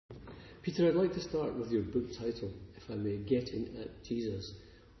Peter, I'd like to start with your book title, if I may, Getting at Jesus.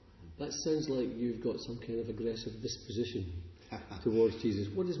 That sounds like you've got some kind of aggressive disposition towards Jesus.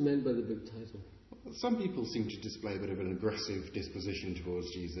 What is meant by the book title? Some people seem to display a bit of an aggressive disposition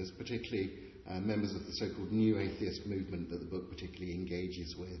towards Jesus, particularly members of the so-called New Atheist movement that the book particularly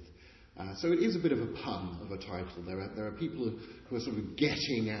engages with. So it is a bit of a pun of a title. There are people who are sort of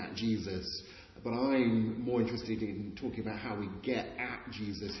getting at Jesus, but I'm more interested in talking about how we get at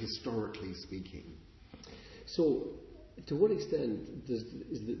Jesus, historically speaking. So, to what extent is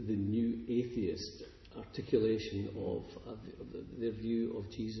the New Atheist articulation of their view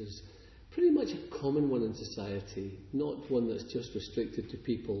of Jesus pretty much a common one in society, not one that's just restricted to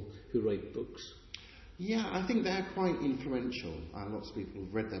people who write books? Yeah, I think they're quite influential. Lots of people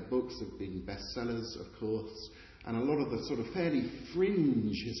have read their books, have been bestsellers, of course, and a lot of the sort of fairly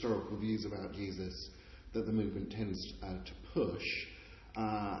fringe historical views about Jesus that the movement tends to push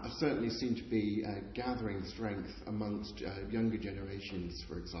certainly seem to be gathering strength amongst younger generations,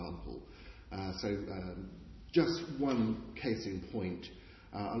 for example. Just one case in point,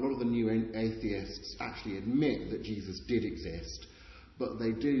 a lot of the new atheists actually admit that Jesus did exist, but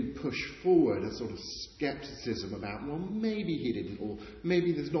they do push forward a sort of scepticism about, well, maybe he didn't, or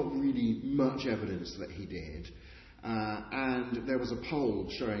maybe there's not really much evidence that he did. And there was a poll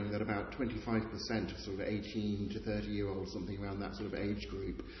showing that about 25% of sort of 18 to 30-year-olds, something around that sort of age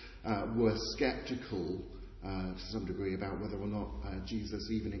group, were sceptical to some degree about whether or not Jesus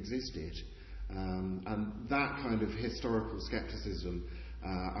even existed. And that kind of historical scepticism,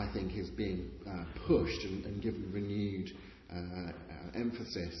 I think, is being pushed and given renewed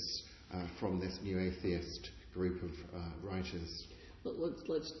emphasis from this new atheist group of writers.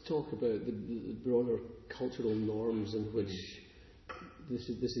 Let's talk about the broader cultural norms in which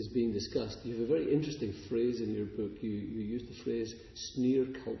this is being discussed. You have a very interesting phrase in your book. You use the phrase sneer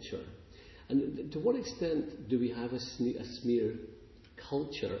culture. And to what extent do we have a smear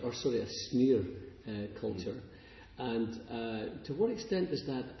culture, or sorry, a sneer culture? And to what extent does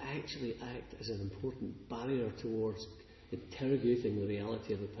that actually act as an important barrier towards interrogating the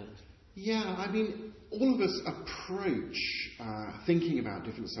reality of the past? Yeah, I mean, all of us approach thinking about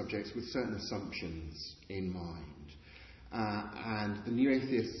different subjects with certain assumptions in mind. And the new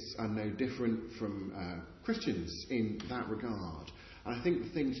atheists are no different from Christians in that regard. And I think the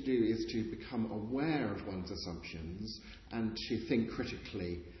thing to do is to become aware of one's assumptions and to think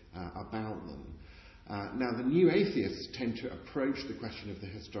critically about them. Now, the new atheists tend to approach the question of the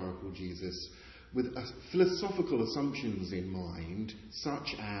historical Jesus with philosophical assumptions in mind,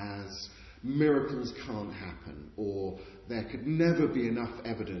 such as miracles can't happen, or there could never be enough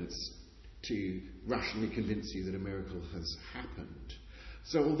evidence to rationally convince you that a miracle has happened.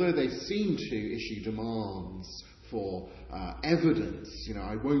 So although they seem to issue demands for evidence,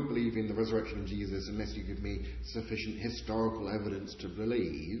 I won't believe in the resurrection of Jesus unless you give me sufficient historical evidence to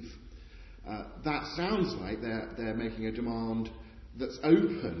believe, that sounds like they're making a demand that's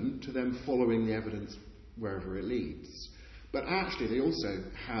open to them following the evidence wherever it leads. But actually they also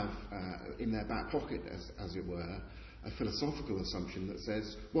have in their back pocket, as it were, a philosophical assumption that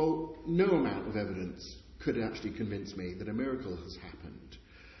says, well, no amount of evidence could actually convince me that a miracle has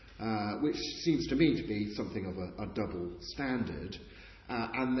happened, which seems to me to be something of a double standard.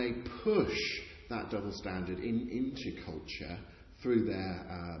 And they push that double standard into culture through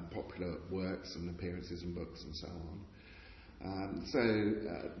their popular works and appearances and books and so on.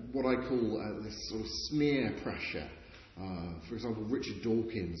 What I call this sort of smear pressure. For example, Richard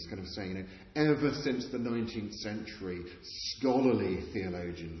Dawkins kind of saying, ever since the 19th century, scholarly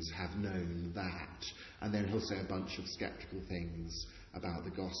theologians have known that. And then he'll say a bunch of sceptical things about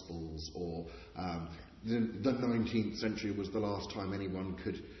the Gospels, or the 19th century was the last time anyone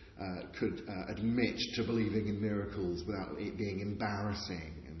could admit to believing in miracles without it being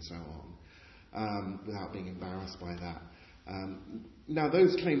embarrassing, and so on, without being embarrassed by that. Now,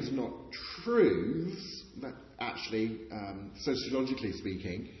 those claims are not truths, but actually, sociologically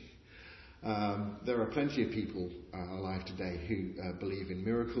speaking, there are plenty of people alive today who believe in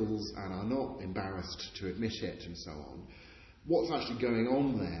miracles and are not embarrassed to admit it, and so on. What's actually going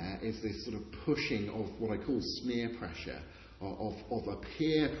on there is this sort of pushing of what I call smear pressure, of a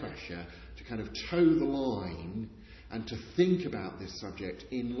peer pressure to kind of toe the line and to think about this subject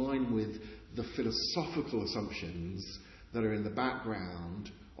in line with the philosophical assumptions that are in the background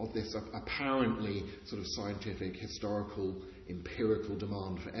of this apparently sort of scientific, historical, empirical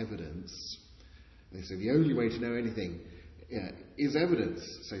demand for evidence. They say the only way to know anything is evidence,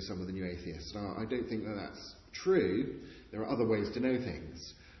 say some of the new atheists. Now, I don't think that that's true. There are other ways to know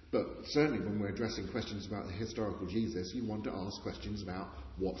things. But certainly when we're addressing questions about the historical Jesus, you want to ask questions about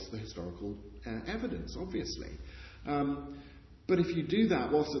what's the historical evidence, obviously. But if you do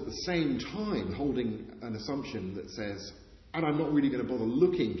that whilst at the same time holding an assumption that says, and I'm not really going to bother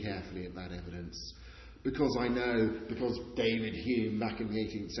looking carefully at that evidence, because I know, because David Hume back in the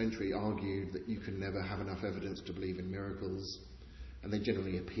 18th century argued that you can never have enough evidence to believe in miracles, and they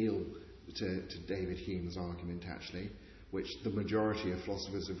generally appeal to David Hume's argument, actually, which the majority of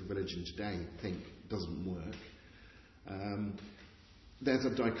philosophers of religion today think doesn't work. There's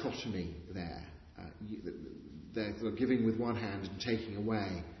a dichotomy there. They're sort of giving with one hand and taking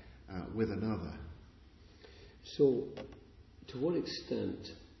away with another. So, to what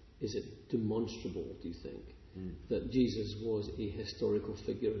extent is it demonstrable, do you think, that Jesus was a historical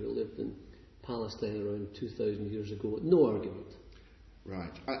figure who lived in Palestine around 2,000 years ago? No argument.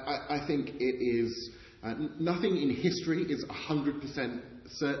 Right. I think it is... nothing in history is 100%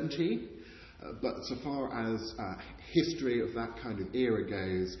 certainty, but so far as history of that kind of era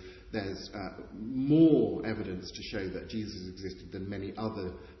goes, there's more evidence to show that Jesus existed than many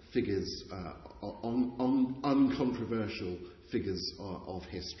other figures, uncontroversial figures of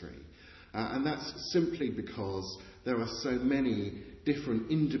history. And that's simply because there are so many different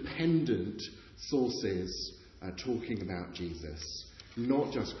independent sources talking about Jesus.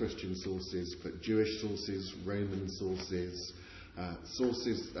 Not just Christian sources, but Jewish sources, Roman sources,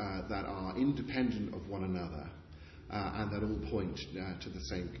 sources that are independent of one another, and that all point to the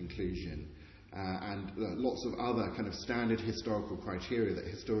same conclusion. And lots of other kind of standard historical criteria that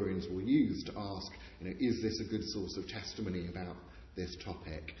historians will use to ask, is this a good source of testimony about this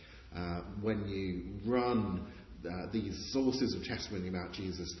topic? When you run these sources of testimony about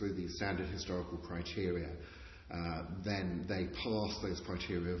Jesus through these standard historical criteria, then they pass those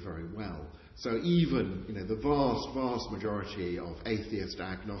criteria very well. So even the vast majority of atheist,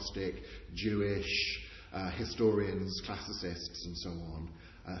 agnostic, Jewish historians, classicists, and so on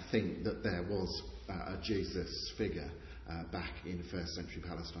think that there was a Jesus figure back in first century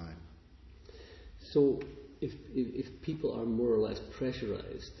Palestine. So if people are more or less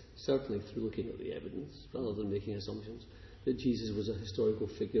pressurised, certainly through looking at the evidence rather than making assumptions, that Jesus was a historical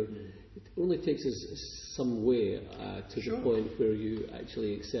figure, it only takes us some way to the point where you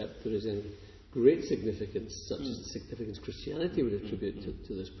actually accept there is any great significance, such as the significance Christianity would attribute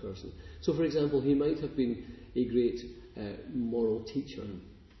to this person. So, for example, he might have been a great moral teacher.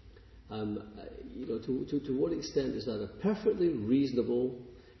 To what extent is that a perfectly reasonable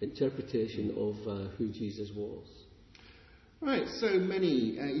interpretation of who Jesus was? Right, so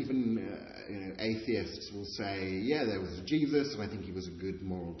many, even atheists will say, yeah, there was a Jesus, and I think he was a good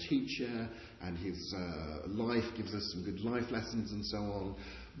moral teacher, and his life gives us some good life lessons and so on.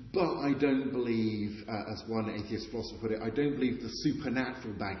 But I don't believe, as one atheist philosopher put it, I don't believe the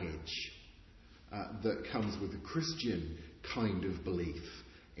supernatural baggage that comes with a Christian kind of belief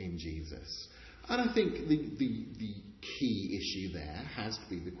in Jesus. And I think the key issue there has to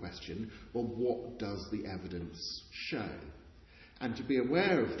be the question, well, what does the evidence show? And to be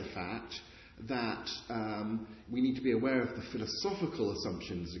aware of the fact that we need to be aware of the philosophical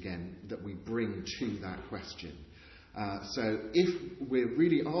assumptions, again, that we bring to that question. So if we're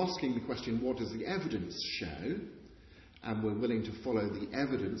really asking the question, what does the evidence show? And we're willing to follow the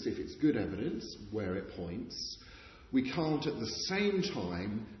evidence, if it's good evidence, where it points, we can't at the same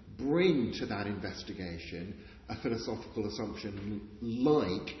time bring to that investigation a philosophical assumption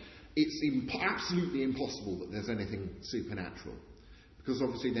like it's absolutely impossible that there's anything supernatural. Because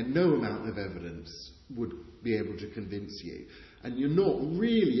obviously then no amount of evidence would be able to convince you. And you're not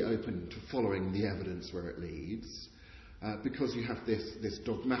really open to following the evidence where it leads, because you have this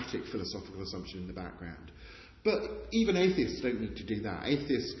dogmatic philosophical assumption in the background. But even atheists don't need to do that.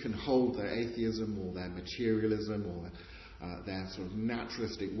 Atheists can hold their atheism or their materialism or their sort of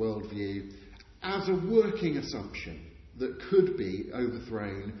naturalistic worldview as a working assumption that could be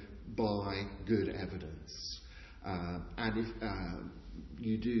overthrown by good evidence. And if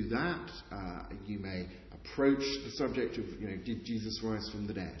you do that, you may approach the subject of, did Jesus rise from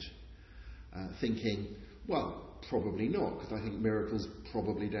the dead? Thinking, well, probably not, because I think miracles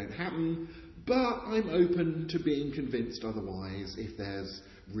probably don't happen, but I'm open to being convinced otherwise if there's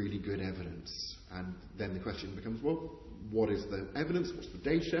really good evidence. And then the question becomes, well, what is the evidence? What's the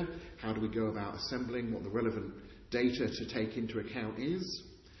data? How do we go about assembling what the relevant data to take into account is?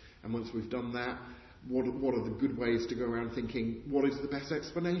 And once we've done that, what are the good ways to go around thinking, what is the best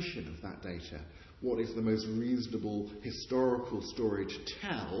explanation of that data? What is the most reasonable historical story to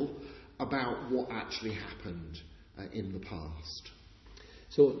tell about what actually happened in the past?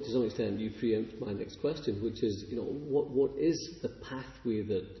 So, to some extent, you preempt my next question, which is, what is the pathway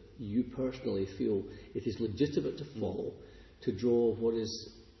that you personally feel it is legitimate to follow to draw what is,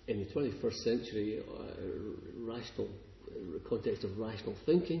 in the 21st century, rational context of rational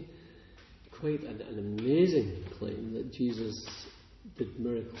thinking, quite an amazing claim that Jesus did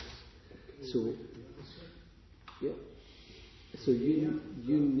miracles. So, yeah. So you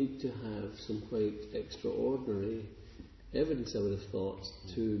need to have some quite extraordinary evidence, I would have thought,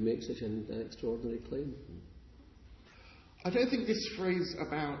 to make such an extraordinary claim. I don't think this phrase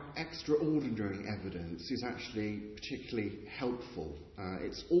about extraordinary evidence is actually particularly helpful.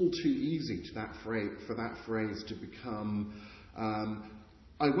 It's all too easy for that phrase to become,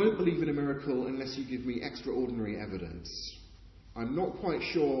 I won't believe in a miracle unless you give me extraordinary evidence. I'm not quite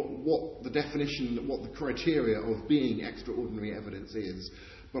sure what the definition, what the criteria of being extraordinary evidence is,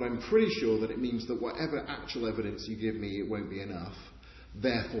 but I'm pretty sure that it means that whatever actual evidence you give me, it won't be enough.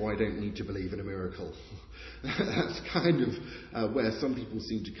 Therefore, I don't need to believe in a miracle. That's kind of where some people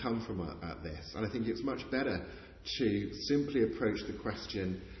seem to come from at this. And I think it's much better to simply approach the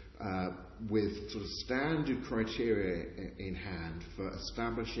question with sort of standard criteria in hand for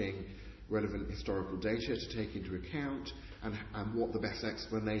establishing relevant historical data to take into account and what the best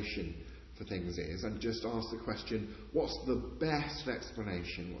explanation for things is, and just ask the question, what's the best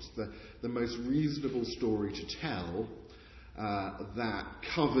explanation? What's the most reasonable story to tell that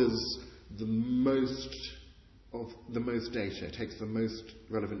covers the most data, takes the most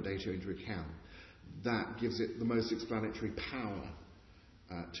relevant data into account, that gives it the most explanatory power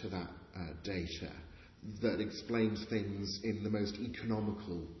to that data, that explains things in the most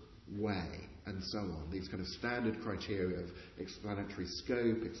economical way, and so on. These kind of standard criteria of explanatory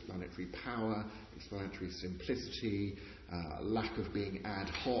scope, explanatory power, explanatory simplicity, lack of being ad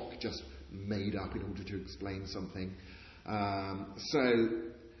hoc, just made up in order to explain something.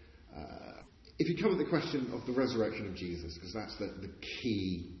 If you come at the question of the resurrection of Jesus, because that's the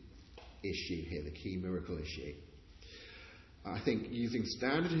key issue here, the key miracle issue, I think using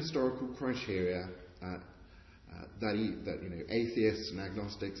standard historical criteria that atheists and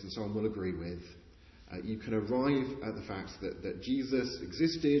agnostics and so on will agree with, you can arrive at the fact that Jesus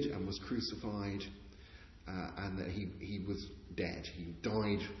existed and was crucified, and that he was dead. He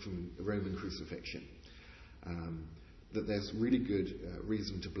died from Roman crucifixion. That there's really good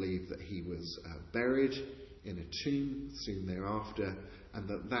reason to believe that he was buried in a tomb soon thereafter, and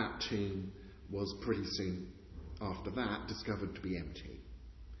that tomb was pretty soon after that discovered to be empty.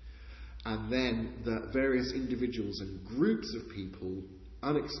 And then that various individuals and groups of people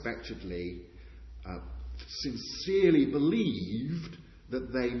unexpectedly, sincerely believed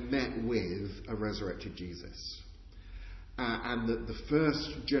that they met with a resurrected Jesus. And that the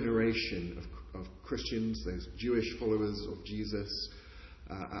first generation of Christians, those Jewish followers of Jesus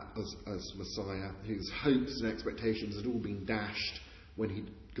as Messiah, whose hopes and expectations had all been dashed when he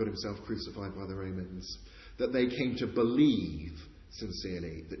got himself crucified by the Romans, that they came to believe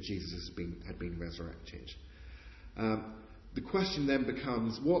sincerely that Jesus had been resurrected. The question then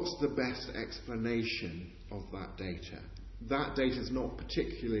becomes, what's the best explanation of that data? That data is not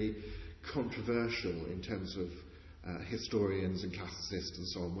particularly controversial in terms of historians and classicists and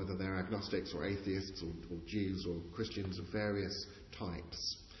so on, whether they're agnostics or atheists or Jews or Christians of various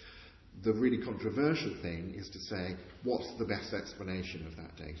types. The really controversial thing is to say, what's the best explanation of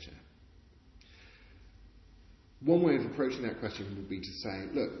that data? One way of approaching that question would be to say,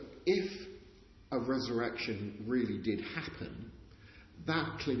 look, if a resurrection really did happen,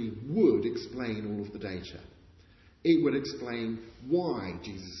 that clearly would explain all of the data. It would explain why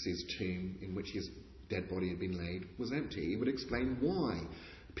Jesus' tomb, in which his dead body had been laid, was empty. It would explain why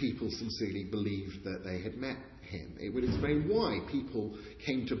people sincerely believed that they had met him. It would explain why people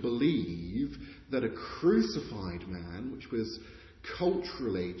came to believe that a crucified man, which was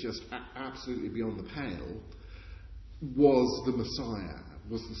culturally just absolutely beyond the pale, was the Messiah,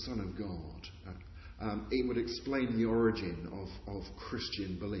 was the Son of God. It would explain the origin of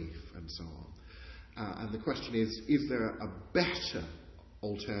Christian belief and so on. And the question is there a better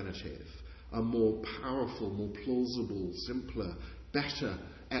alternative, a more powerful, more plausible, simpler, better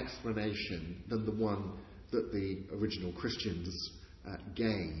explanation than the one that the original Christians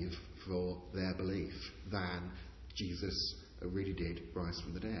gave for their belief, than Jesus really did rise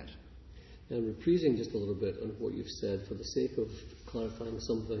from the dead? Now, reprising just a little bit on what you've said for the sake of clarifying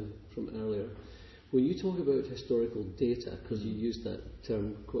something from earlier, when you talk about historical data, because you used that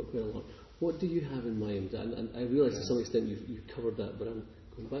term quite a lot, what do you have in mind? And I realise to some extent you've covered that, but I'm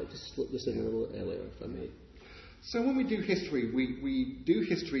going back to slip this in a little earlier, if I may. So when we do history, we do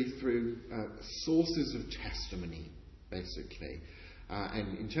history through sources of testimony, basically.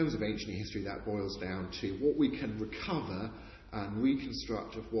 And in terms of ancient history, that boils down to what we can recover and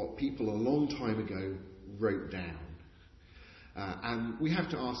reconstruct of what people a long time ago wrote down. And we have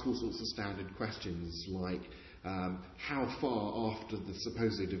to ask all sorts of standard questions like how far after the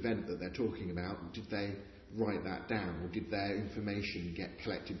supposed event that they're talking about did they write that down, or did their information get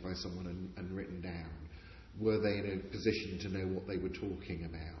collected by someone and written down? Were they in a position to know what they were talking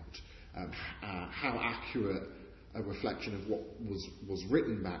about? How accurate a reflection of what was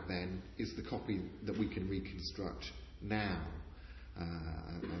written back then is the copy that we can reconstruct now,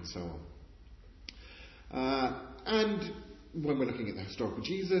 and so on. And when we're looking at the historical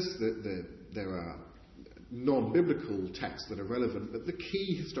Jesus, there are non-biblical texts that are relevant, but the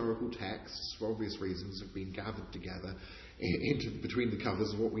key historical texts, for obvious reasons, have been gathered together between the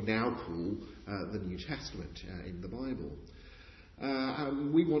covers of what we now call the New Testament in the Bible.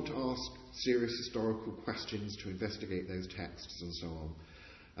 We want to ask serious historical questions to investigate those texts and so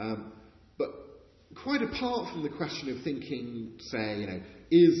on. But quite apart from the question of thinking, say,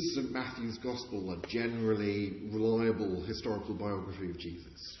 is St. Matthew's Gospel a generally reliable historical biography of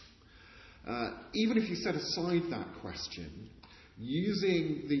Jesus? Even if you set aside that question,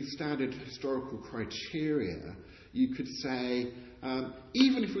 using the standard historical criteria, you could say,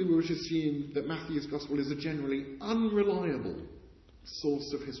 even if we were to assume that Matthew's Gospel is a generally unreliable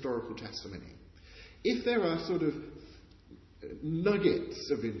source of historical testimony, if there are sort of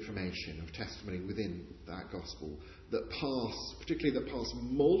nuggets of information, of testimony within that Gospel that pass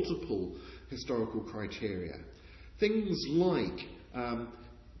multiple historical criteria, things like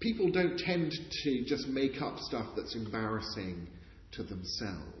people don't tend to just make up stuff that's embarrassing to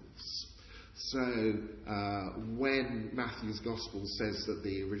themselves. So when Matthew's Gospel says that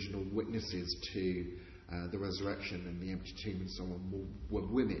the original witnesses to the resurrection and the empty tomb and so on were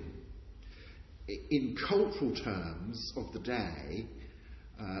women, in cultural terms of the day,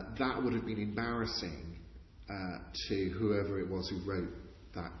 that would have been embarrassing to whoever it was who wrote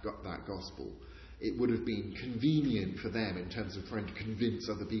that Gospel. It would have been convenient for them, in terms of trying to convince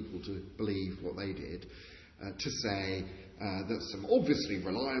other people to believe what they did, to say that some obviously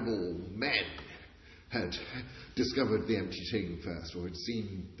reliable men had discovered the empty tomb first, or had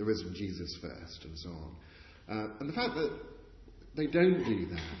seen the risen Jesus first, and so on. And the fact that they don't do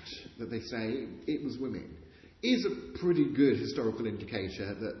that they say it was women, is a pretty good historical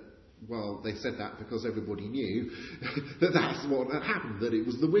indicator that, well, they said that because everybody knew that that's what had happened, that it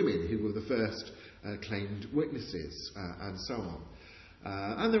was the women who were the first claimed witnesses, and so on.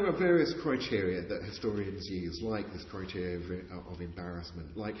 And there are various criteria that historians use, like this criteria of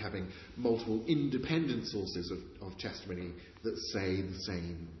embarrassment, like having multiple independent sources of testimony that say the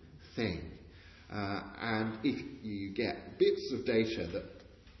same thing. And if you get bits of data that,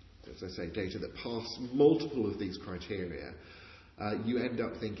 as I say, data that pass multiple of these criteria, you end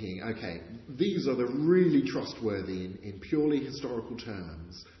up thinking, okay, these are the really trustworthy, in purely historical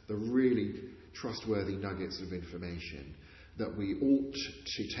terms, the really trustworthy nuggets of information that we ought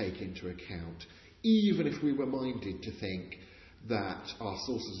to take into account, even if we were minded to think that our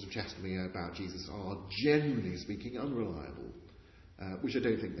sources of testimony about Jesus are, generally speaking, unreliable, which I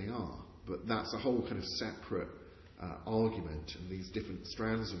don't think they are. But that's a whole kind of separate argument, and these different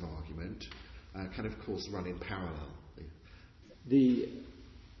strands of argument can, of course, run in parallel. The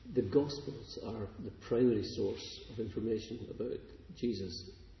Gospels are the primary source of information about Jesus,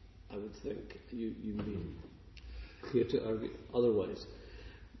 I would think. You would be clear to argue otherwise.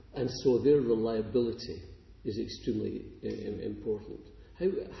 And so their reliability is extremely important.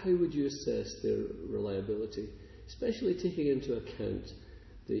 How would you assess their reliability, especially taking into account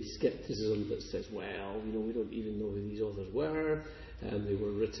the scepticism that says, well, we don't even know who these authors were, and they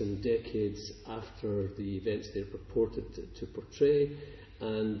were written decades after the events they're purported to portray,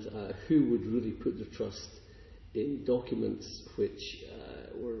 and who would really put their trust in documents which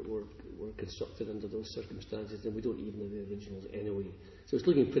were constructed under those circumstances, and we don't even know the originals anyway. So it's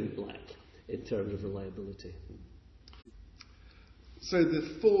looking pretty black in terms of reliability. So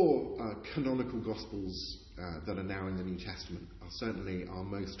the four canonical Gospels that are now in the New Testament are certainly our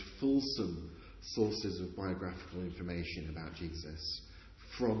most fulsome sources of biographical information about Jesus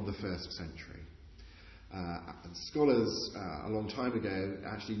from the first century. And scholars a long time ago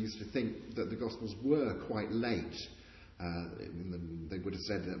actually used to think that the Gospels were quite late. They would have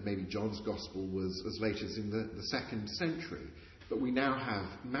said that maybe John's Gospel was as late as in the second century. But we now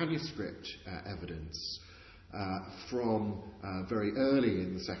have manuscript evidence from very early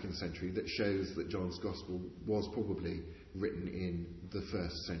in the second century that shows that John's Gospel was probably written in the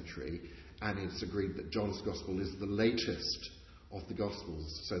first century, and it's agreed that John's Gospel is the latest of the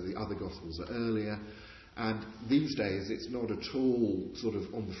Gospels, so the other Gospels are earlier, And these days, it's not at all sort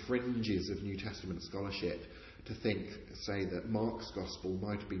of on the fringes of New Testament scholarship to think, say, that Mark's Gospel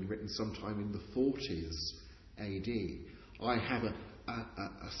might have been written sometime in the 40s AD. I have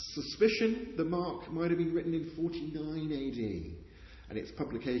a suspicion that Mark might have been written in 49 AD. And its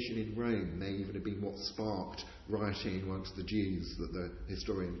publication in Rome may even have been what sparked rioting amongst the Jews that the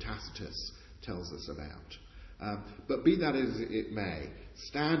historian Tacitus tells us about. But be that as it may,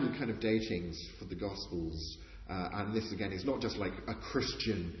 standard kind of datings for the Gospels, and this again is not just like a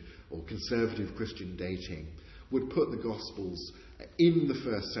Christian or conservative Christian dating, would put the Gospels in the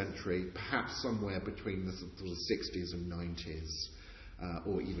first century, perhaps somewhere between the sort of 60s and 90s,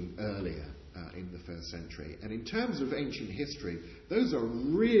 or even earlier in the first century. And in terms of ancient history, those are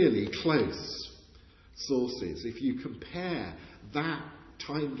really close sources. If you compare that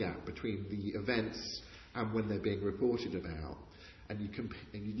time gap between the events and when they're being reported about, and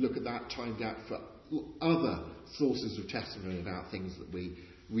you look at that time gap for other sources of testimony about things that we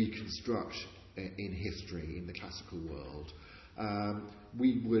reconstruct in history in the classical world,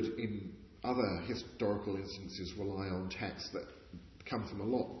 we would, in other historical instances, rely on texts that come from a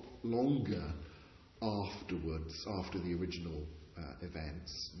lot longer afterwards, after the original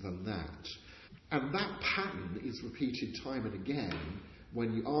events, than that. And that pattern is repeated time and again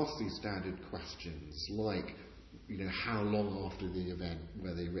when you ask these standard questions, like, how long after the event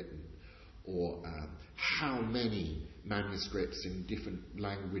were they written? Or how many manuscripts in different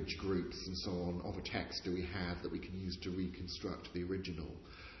language groups and so on of a text do we have that we can use to reconstruct the original?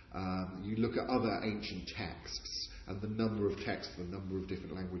 You look at other ancient texts and the number of texts, the number of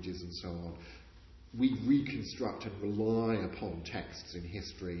different languages and so on. We reconstruct and rely upon texts in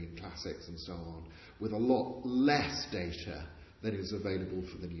history and classics and so on with a lot less data than is available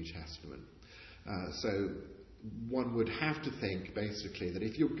for the New Testament. So one would have to think, basically, that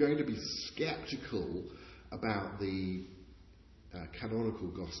if you're going to be sceptical about the canonical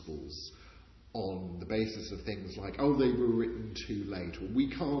Gospels on the basis of things like, oh, they were written too late, or we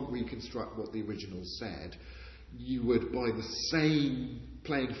can't reconstruct what the original said, you would,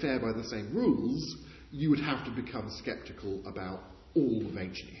 playing fair by the same rules, you would have to become sceptical about all of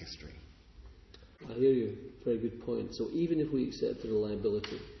ancient history. I hear you. Very good point. So even if we accept the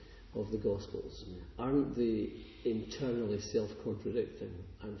reliability of the Gospels, aren't they internally self-contradicting?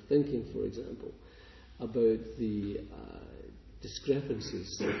 I'm thinking, for example, about the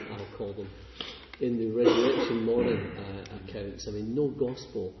discrepancies, I'll call them, in the resurrection morning accounts. I mean, no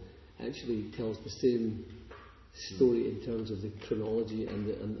Gospel actually tells the same story in terms of the chronology and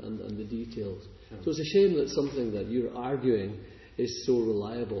the details. So it's a shame that something that you're arguing is so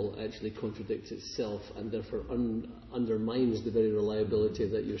reliable actually contradicts itself and therefore undermines the very reliability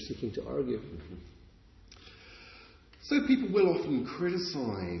that you're seeking to argue. Mm-hmm. So people will often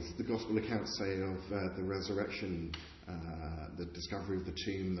criticise the Gospel accounts, say, of the resurrection, the discovery of the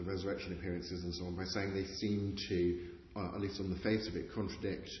tomb, the resurrection appearances and so on, by saying they seem to, at least on the face of it,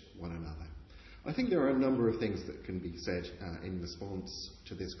 contradict one another. I think there are a number of things that can be said in response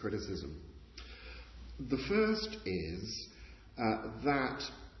to this criticism. The first is that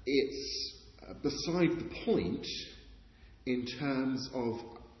it's beside the point in terms of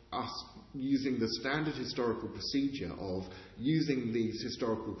us using the standard historical procedure of using these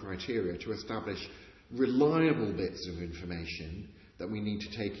historical criteria to establish reliable bits of information that we need to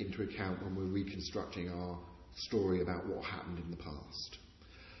take into account when we're reconstructing our story about what happened in the past.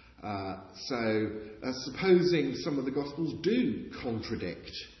 Supposing some of the Gospels do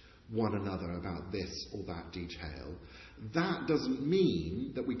contradict one another about this or that detail, that doesn't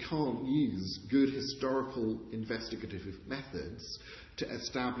mean that we can't use good historical investigative methods to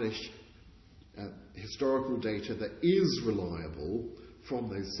establish historical data that is reliable from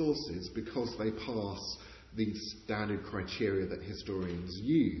those sources because they pass these standard criteria that historians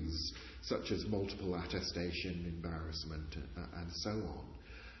use, such as multiple attestation, embarrassment, and so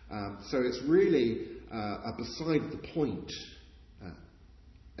on. So it's really a beside the point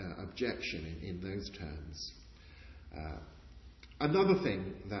objection in those terms. Another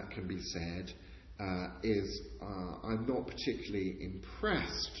thing that can be said is I'm not particularly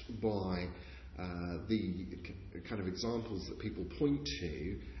impressed by the kind of examples that people point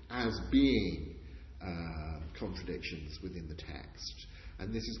to as being contradictions within the text.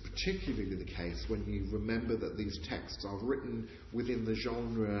 And this is particularly the case when you remember that these texts are written within the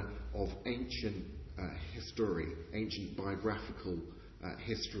genre of ancient history, ancient biographical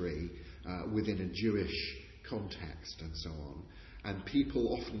history within a Jewish context and so on. And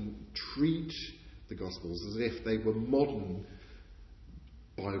people often treat the Gospels as if they were modern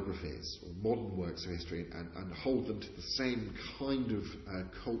biographies or modern works of history and hold them to the same kind of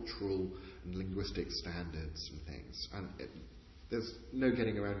cultural and linguistic standards and things. And there's no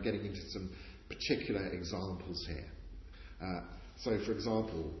getting around getting into some particular examples here. So, for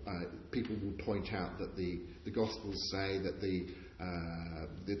example, people will point out that the Gospels say that the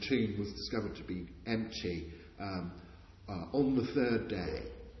tomb was discovered to be empty on the third day,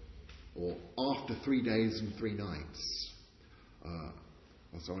 or after 3 days and 3 nights.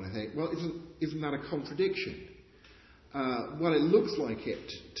 So I think, well, isn't that a contradiction? Well, it looks like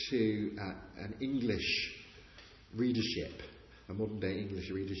it to an English readership, a modern-day English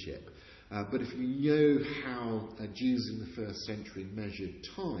readership. But if you know how Jews in the first century measured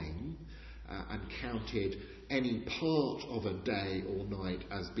time and counted any part of a day or night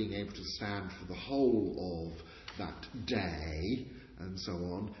as being able to stand for the whole of that day, and so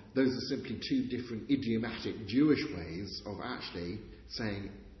on, those are simply two different idiomatic Jewish ways of actually saying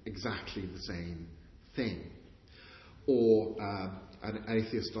exactly the same thing. Or an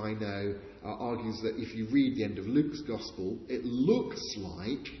atheist I know argues that if you read the end of Luke's Gospel, it looks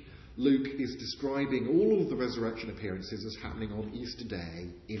like Luke is describing all of the resurrection appearances as happening on Easter Day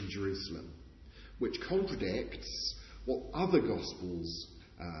in Jerusalem, which contradicts what other Gospels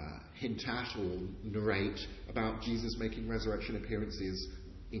hint at or narrate about Jesus making resurrection appearances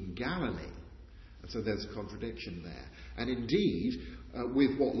in Galilee. And so there's a contradiction there. And indeed,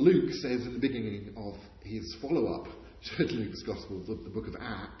 with what Luke says in the beginning of his follow-up to Luke's Gospel, the book of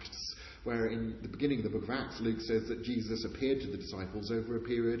Acts, where in the beginning of the book of Acts, Luke says that Jesus appeared to the disciples over a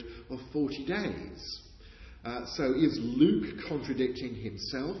period of 40 days. So is Luke contradicting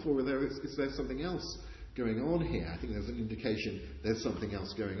himself, or is there something else going on here? I think there's an indication there's something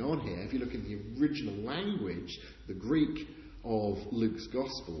else going on here. If you look in the original language, the Greek of Luke's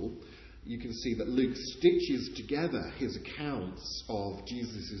Gospel, you can see that Luke stitches together his accounts of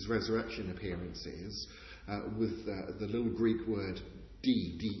Jesus' resurrection appearances with the little Greek word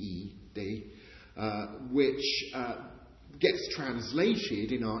D, which gets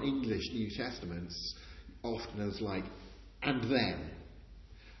translated in our English New Testaments often as like, and then.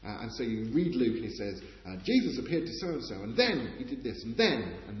 And so you read Luke and he says, Jesus appeared to so-and-so, and then he did this, and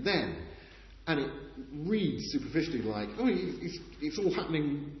then, and then. And it reads superficially like, oh, it's all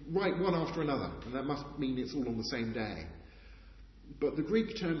happening right one after another, and that must mean it's all on the same day. But the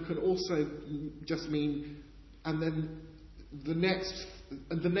Greek term can also just mean, and then the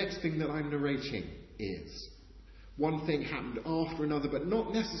next thing that I'm narrating is. One thing happened after another, but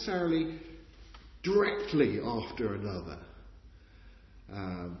not necessarily directly after another.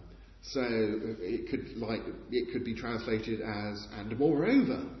 So it could be translated as, and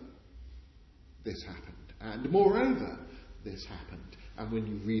moreover, this happened, and moreover, this happened. And when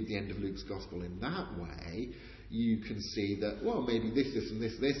you read the end of Luke's Gospel in that way, you can see that, well, maybe this, and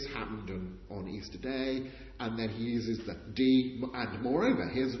this happened on Easter Day, and then he uses the D, and moreover,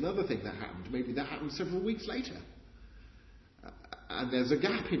 here's another thing that happened. Maybe that happened several weeks later. And there's a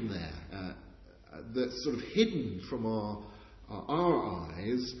gap in there that's sort of hidden from our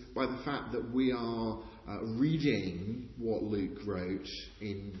eyes by the fact that we are reading what Luke wrote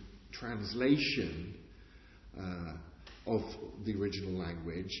in translation of the original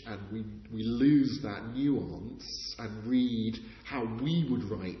language, and we lose that nuance and read how we would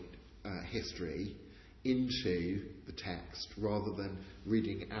write history into the text rather than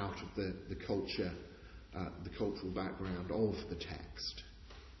reading out of the culture, the cultural background of the text.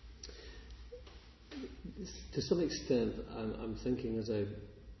 To some extent, I'm thinking as I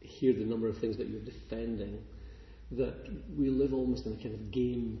hear the number of things that you're defending, that we live almost in a kind of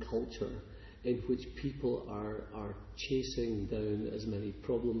game culture in which people are chasing down as many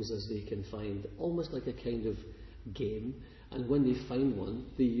problems as they can find, almost like a kind of game. And when they find one,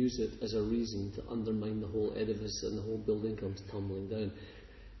 they use it as a reason to undermine the whole edifice and the whole building comes tumbling down.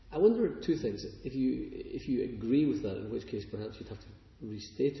 I wonder two things. If you agree with that, in which case perhaps you'd have to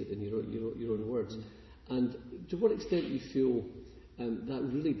restate it in your own words. And to what extent you feel that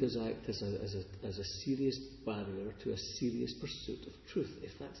really does act as a serious barrier to a serious pursuit of truth,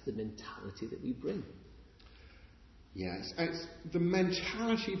 if that's the mentality that we bring. Yes, it's the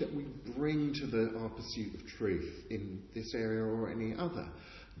mentality that we bring to our pursuit of truth in this area or any other.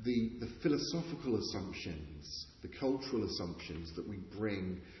 The philosophical assumptions, the cultural assumptions that we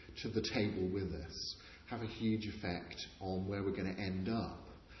bring to the table with us have a huge effect on where we're going to end up.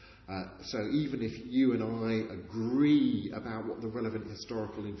 So even if you and I agree about what the relevant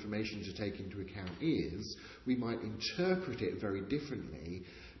historical information to take into account is, we might interpret it very differently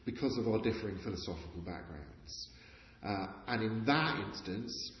because of our differing philosophical backgrounds. And in that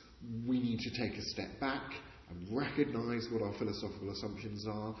instance, we need to take a step back and recognise what our philosophical assumptions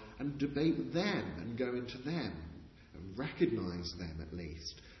are and debate them and go into them and recognise them at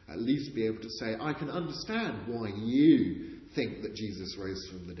least be able to say, I can understand why you think that Jesus rose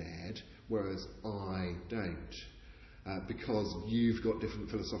from the dead, whereas I don't, because you've got different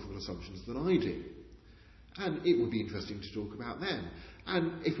philosophical assumptions than I do. And it would be interesting to talk about them.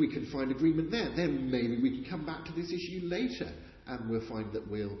 And if we can find agreement there, then maybe we can come back to this issue later, and we'll find that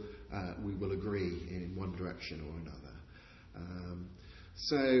we will agree in one direction or another.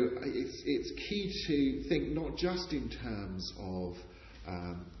 So it's key to think not just in terms of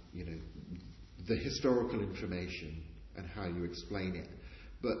the historical information and how you explain it,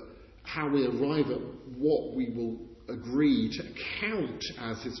 but how we arrive at what we will agree to count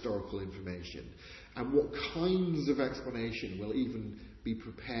as historical information, and what kinds of explanation we'll even be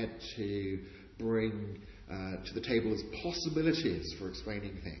prepared to bring to the table as possibilities for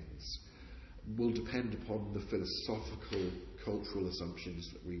explaining things, will depend upon the philosophical, cultural assumptions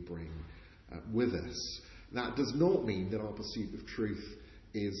that we bring with us. That does not mean that our pursuit of truth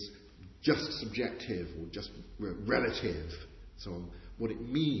is just subjective or just relative. So what it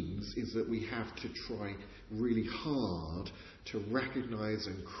means is that we have to try really hard to recognise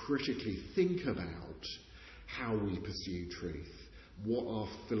and critically think about how we pursue truth, what our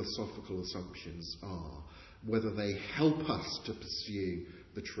philosophical assumptions are, whether they help us to pursue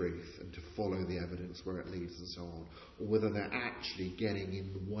the truth and to follow the evidence where it leads and so on, or whether they're actually getting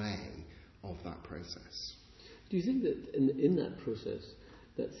in the way of that process. Do you think that in that process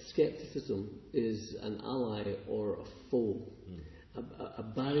that scepticism is an ally or a foe, a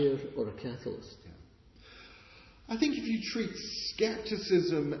barrier or a catalyst? Yeah. I think if you treat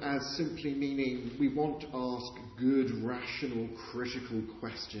scepticism as simply meaning we want to ask good, rational, critical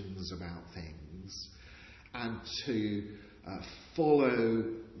questions about things and to follow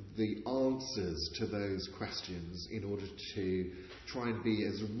the answers to those questions in order to try and be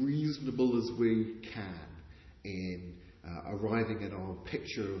as reasonable as we can in arriving at our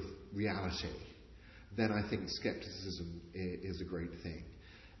picture of reality, then I think scepticism is a great thing.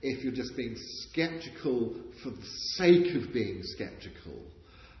 If you're just being sceptical for the sake of being sceptical,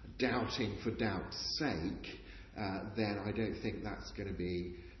 doubting for doubt's sake, then I don't think that's going to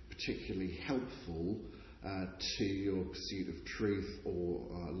be particularly helpful to your pursuit of truth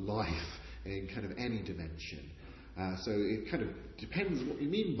or life in kind of any dimension. So it kind of depends what you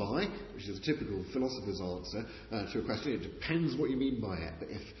mean by, which is a typical philosopher's answer to a question. It depends what you mean by it. But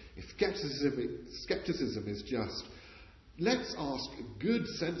if scepticism is just, let's ask good,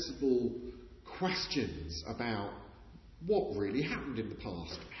 sensible questions about what really happened in the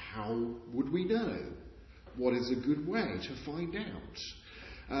past. How would we know? What is a good way to find out?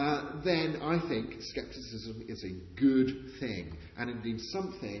 Then I think scepticism is a good thing, and indeed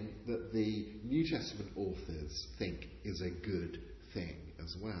something that the New Testament authors think is a good thing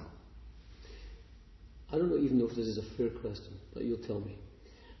as well. I don't even know if this is a fair question, but you'll tell me.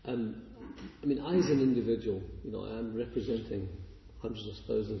 I mean, I as an individual, I am representing hundreds of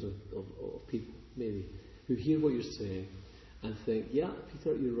thousands of people, maybe, who hear what you're saying and think, yeah,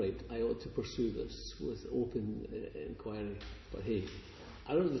 Peter, you're right, I ought to pursue this with open inquiry, but hey,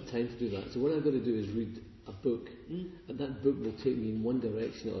 I don't have the time to do that. So what I've got to do is read a book, and that book will take me in one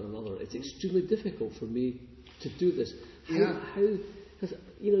direction or another. It's extremely difficult for me to do this.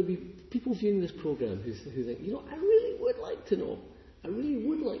 People viewing this programme who think, I really would like to know. I really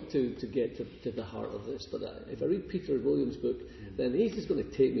would like to get to the heart of this, but if I read Peter Williams' book, then he's just going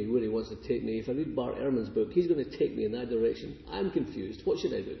to take me where he wants to take me. If I read Bart Ehrman's book, he's going to take me in that direction. I'm confused. What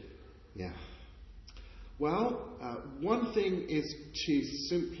should I do? Yeah. Well, one thing is to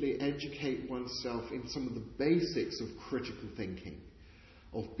simply educate oneself in some of the basics of critical thinking,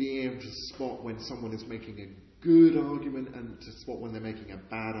 of being able to spot when someone is making a good argument and to spot when they're making a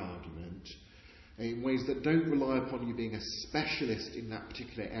bad argument, in ways that don't rely upon you being a specialist in that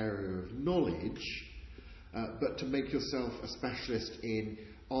particular area of knowledge, but to make yourself a specialist in,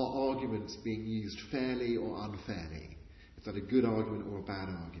 are arguments being used fairly or unfairly? Is that a good argument or a bad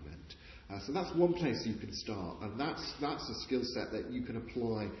argument? So that's one place you can start, and that's a skill set that you can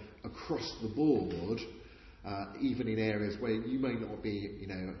apply across the board, even in areas where you may not be,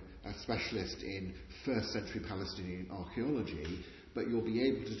 a specialist in first century Palestinian archaeology, but you'll be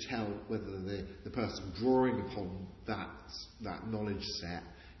able to tell whether the person drawing upon that knowledge set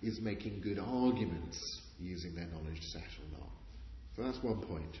is making good arguments using their knowledge set or not. So that's one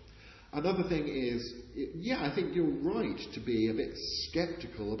point. Another thing is, I think you're right to be a bit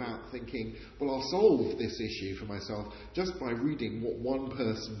sceptical about thinking, well, I'll solve this issue for myself just by reading what one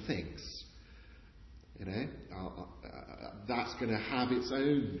person thinks. That's going to have its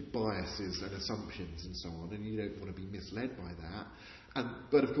own biases and assumptions and so on, and you don't want to be misled by that.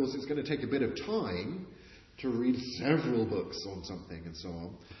 But of course, it's going to take a bit of time to read several books on something and so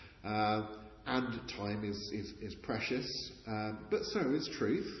on. And time is precious, but so is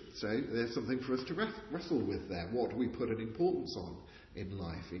truth. So there's something for us to wrestle with there. What do we put an importance on in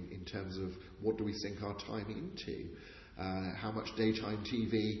life in terms of what do we sink our time into? How much daytime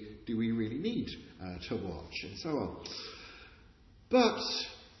TV do we really need to watch, and so on. But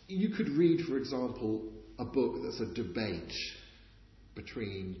you could read, for example, a book that's a debate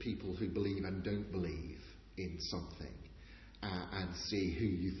between people who believe and don't believe in something, and see who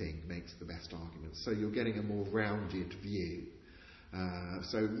you think makes the best arguments. So you're getting a more rounded view.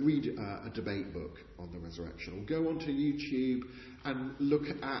 So read a debate book on the resurrection, or go onto YouTube and look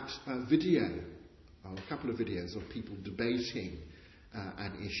at a video, or a couple of videos of people debating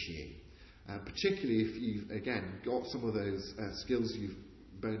an issue. Particularly if you've, again, got some of those skills you've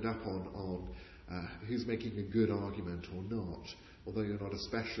boned up on who's making a good argument or not. Although you're not a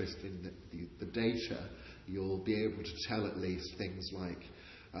specialist in the data, you'll be able to tell at least things like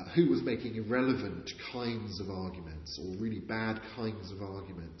who was making irrelevant kinds of arguments or really bad kinds of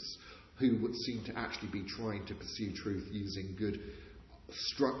arguments, who would seem to actually be trying to pursue truth using good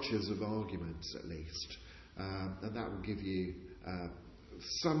structures of arguments at least. And that will give you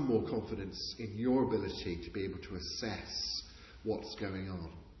some more confidence in your ability to be able to assess what's going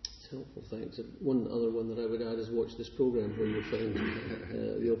on. It's helpful, thanks. One other one that I would add is watch this programme when you find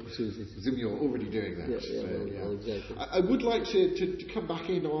the opportunity. I presume you're already doing that. Well, exactly. I would like to come back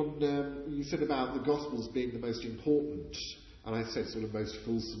in on, you said about the Gospels being the most important, and I said sort of most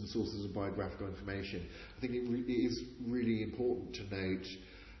fulsome sources of biographical information. I think it is really important to note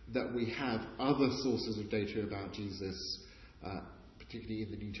that we have other sources of data about Jesus, particularly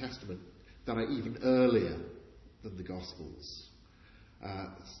in the New Testament, that are even earlier than the Gospels,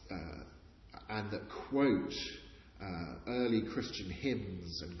 and that quote early Christian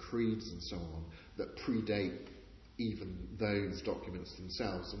hymns and creeds and so on that predate even those documents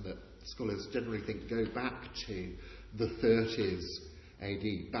themselves, and that scholars generally think go back to the 30s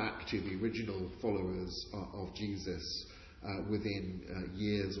AD, back to the original followers of Jesus within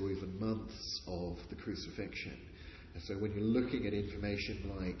years or even months of the crucifixion. And so when you're looking at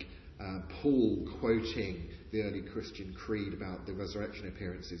information like Paul quoting the early Christian creed about the resurrection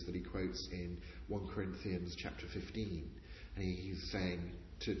appearances that he quotes in 1 Corinthians chapter 15, and he's saying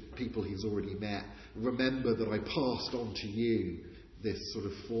to people he's already met, remember that I passed on to you this sort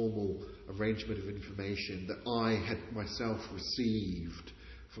of formal arrangement of information that I had myself received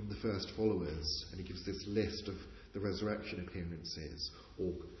from the first followers. And he gives this list of the resurrection appearances,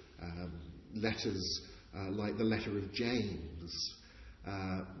 or letters like the letter of James,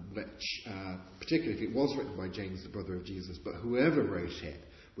 which, particularly if it was written by James, the brother of Jesus, but whoever wrote it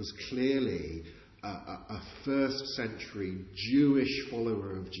was clearly a first century Jewish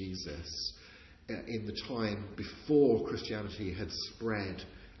follower of Jesus in the time before Christianity had spread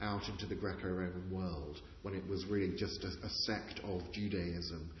out into the Greco-Roman world, when it was really just a sect of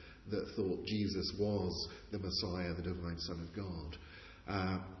Judaism that thought Jesus was the Messiah, the divine Son of God.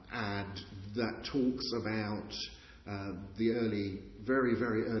 And that talks about the early, very,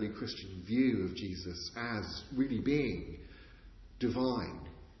 very early Christian view of Jesus as really being divine.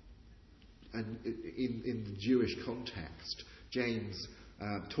 And in the Jewish context, James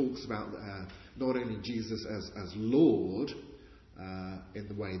talks about not only Jesus as Lord, in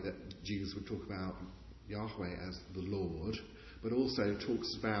the way that Jews would talk about Yahweh as the Lord, but also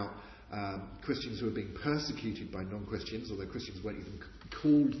talks about Christians who are being persecuted by non-Christians, although Christians weren't even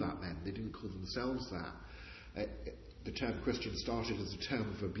called that then. They didn't call themselves that. The term Christian started as a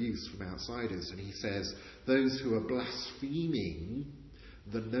term of abuse from outsiders, and he says, those who are blaspheming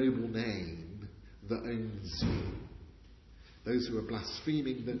the noble name that owns you. Those who are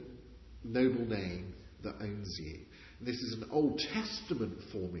blaspheming the noble name that owns you. And this is an Old Testament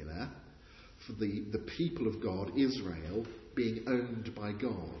formula for the people of God, Israel, being owned by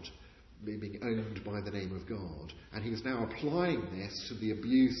God, being owned by the name of God. And he's now applying this to the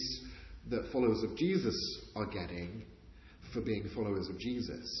abuse that followers of Jesus are getting for being followers of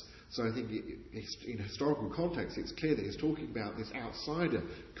Jesus. So I think in historical context, it's clear that he's talking about this outsider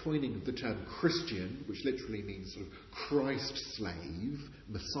coining the term Christian, which literally means sort of Christ slave,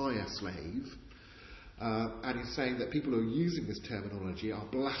 Messiah slave. And he's saying that people who are using this terminology are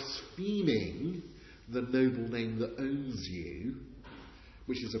blaspheming the noble name that owns you,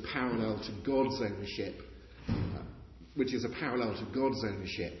 which is a parallel to God's ownership,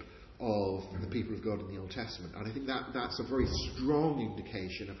 of the people of God in the Old Testament. And I think that's a very strong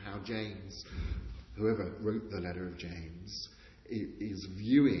indication of how James whoever wrote the letter of James, is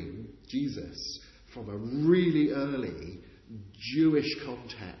viewing Jesus from a really early Jewish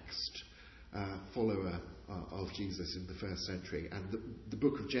context, follower of Jesus in the first century. And the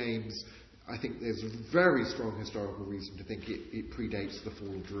book of James, I think there's a very strong historical reason to think it predates the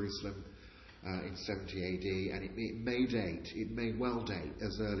fall of Jerusalem in 70 AD, and it may well date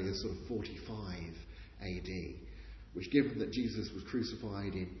as early as sort of 45 AD, which, given that Jesus was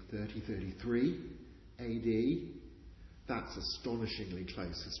crucified in 30-33 AD, that's astonishingly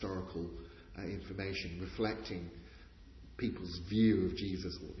close historical information reflecting people's view of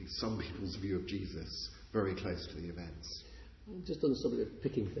Jesus, or at least some people's view of Jesus, very close to the events. Just on the subject of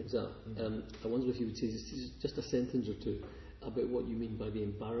picking things up, I wonder if you would say just a sentence or two about what you mean by the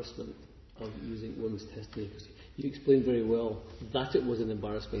embarrassment of using women's testimony. Because you explained very well that it was an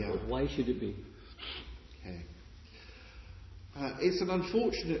embarrassment, but why should it be? Okay. It's an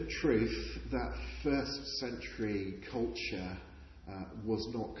unfortunate truth that first century culture was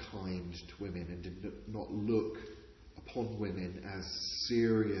not kind to women and did not look upon women as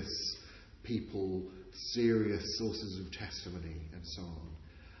serious people, serious sources of testimony, and so on.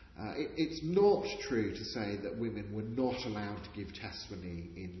 It's not true to say that women were not allowed to give testimony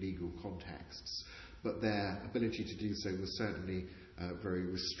in legal contexts, but their ability to do so was certainly very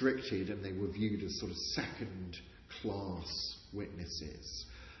restricted, and they were viewed as sort of second-class witnesses.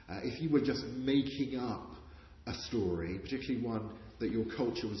 If you were just making up a story, particularly one that your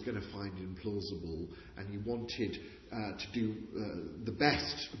culture was going to find implausible, and you wanted to do the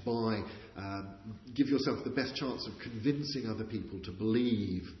best by give yourself the best chance of convincing other people to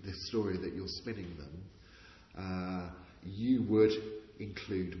believe this story that you're spinning them, you would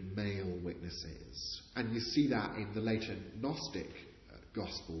include male witnesses. And you see that in the later Gnostic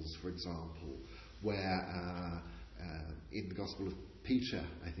Gospels, for example, where in the Gospel of Peter,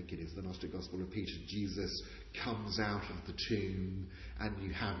 I think it is, the Gnostic Gospel of Peter, Jesus comes out of the tomb and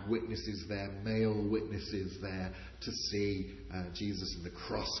you have witnesses there, male witnesses there, to see Jesus and the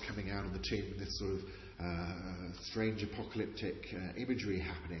cross coming out of the tomb, this sort of strange apocalyptic imagery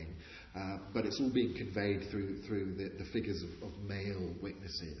happening, but it's all being conveyed through the figures of male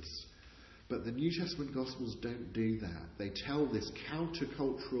witnesses. But the New Testament Gospels don't do that. They tell this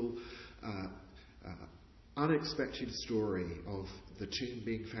countercultural, unexpected story of the tomb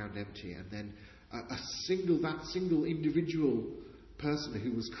being found empty, and then that single individual person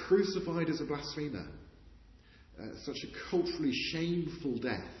who was crucified as a blasphemer, such a culturally shameful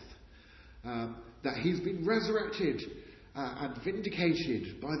death, that he's been resurrected and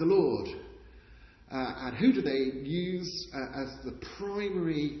vindicated by the Lord. And who do they use as the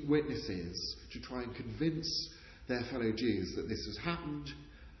primary witnesses to try and convince their fellow Jews that this has happened?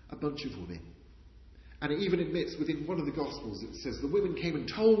 A bunch of women. And it even admits within one of the Gospels, it says the women came and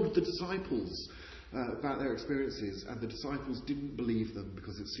told the disciples about their experiences, and the disciples didn't believe them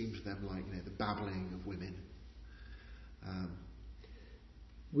because it seemed to them like the babbling of women.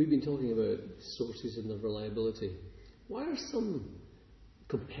 We've been talking about sources and their reliability. Why are some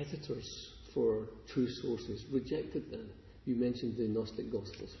competitors for true sources rejected then? You mentioned the Gnostic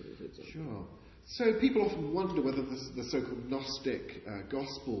Gospels, for example. Sure. So people often wonder whether the so-called Gnostic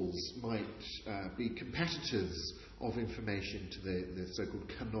Gospels might be competitors of information to the so-called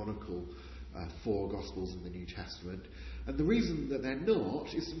canonical four Gospels in the New Testament. And the reason that they're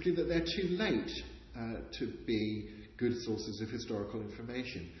not is simply that they're too late to be good sources of historical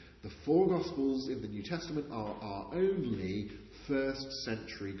information. The four Gospels in the New Testament are only first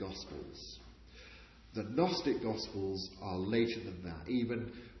century Gospels. The Gnostic Gospels are later than that.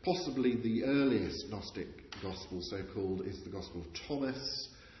 Even possibly the earliest Gnostic Gospel, so-called, is the Gospel of Thomas,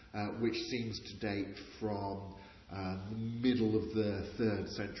 which seems to date from the middle of the 3rd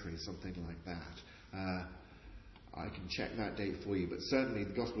century, something like that. I can check that date for you, but certainly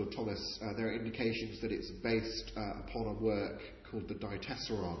the Gospel of Thomas, there are indications that it's based upon a work called the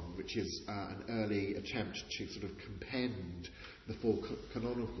Diatessaron, which is an early attempt to sort of compend the four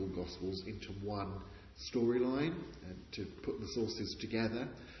canonical Gospels into one storyline and to put the sources together.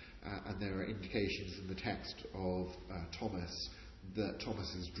 And there are indications in the text of Thomas that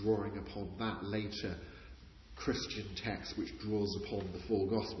Thomas is drawing upon that later Christian text which draws upon the four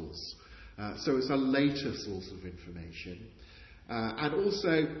Gospels. So it's a later source of information. And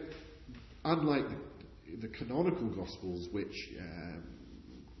also, unlike the canonical Gospels, which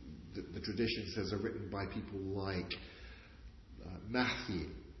the tradition says are written by people like Matthew,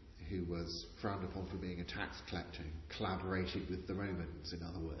 who was frowned upon for being a tax collector, collaborated with the Romans, in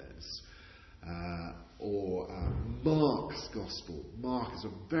other words. Or Mark's Gospel. Mark is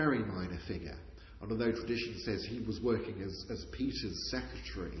a very minor figure. And although tradition says he was working as Peter's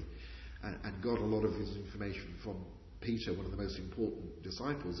secretary, and got a lot of his information from Peter, one of the most important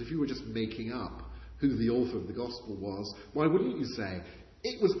disciples, if you were just making up who the author of the Gospel was, why wouldn't you say,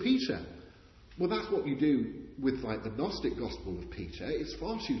 it was Peter? Well, that's what you do with, like, the Gnostic Gospel of Peter. It's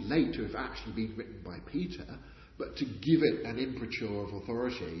far too late to have actually been written by Peter, but to give it an imprimatur of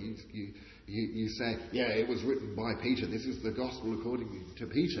authority, you say, yeah, it was written by Peter. This is the Gospel according to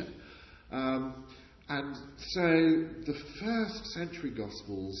Peter. And so the first century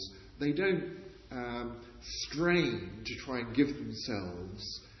Gospels, they don't strain to try and give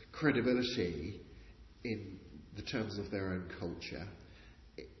themselves credibility in the terms of their own culture,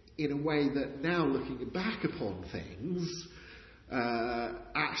 in a way that now, looking back upon things,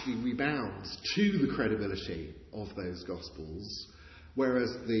 actually rebounds to the credibility of those Gospels, whereas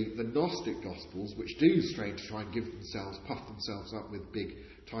the Gnostic Gospels, which do strain to try and give themselves, puff themselves up with big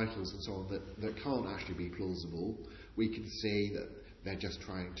titles and so on that can't actually be plausible, we can see that they're just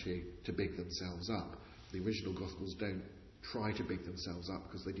trying to big themselves up. The original Gospels don't try to big themselves up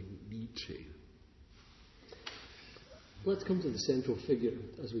because they didn't need to. Let's come to the central figure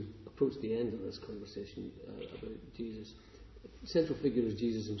as we approach the end of this conversation about Jesus. The central figure is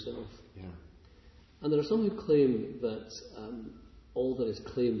Jesus himself. Yeah. And there are some who claim that all that is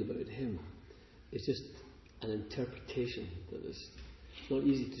claimed about him is just an interpretation that is not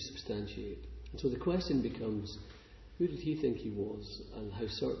easy to substantiate. And so the question becomes, who did he think he was, and how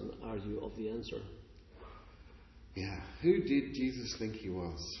certain are you of the answer? Yeah, who did Jesus think he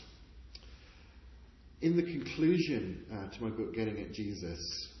was? In the conclusion to my book, Getting at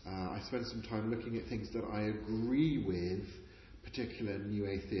Jesus, I spent some time looking at things that I agree with particular new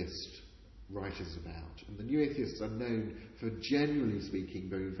atheist writers about. And the new atheists are known for, generally speaking,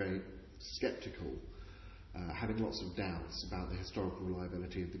 very, very sceptical, having lots of doubts about the historical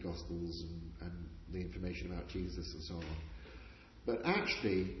reliability of the Gospels and the information about Jesus and so on. But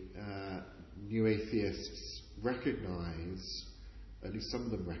actually, new atheists recognise, at least some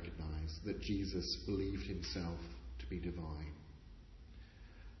of them recognise, that Jesus believed himself to be divine.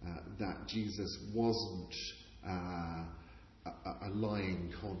 That Jesus wasn't a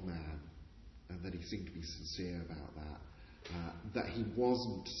lying con man, and that he seemed to be sincere about that. That he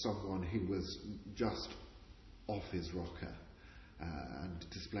wasn't someone who was just off his rocker and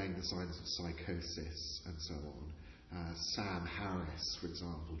displaying the signs of psychosis and so on. Sam Harris, for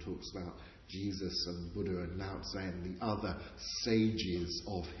example, talks about Jesus and Buddha and Lao Tse and the other sages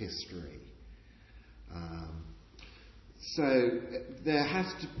of history. So there has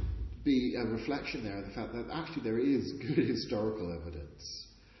to be a reflection there of the fact that actually there is good historical evidence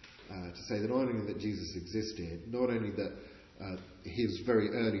to say that not only that Jesus existed, not only that his very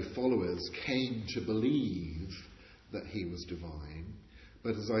early followers came to believe that he was divine,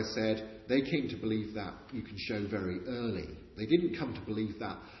 but as I said, they came to believe that, you can show, very early. They didn't come to believe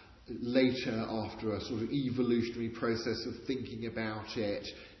that later, after a sort of evolutionary process of thinking about it,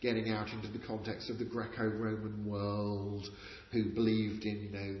 getting out into the context of the Greco-Roman world, who believed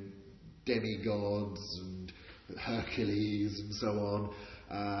in, demigods and Hercules and so on.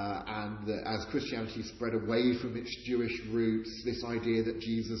 And as Christianity spread away from its Jewish roots, this idea that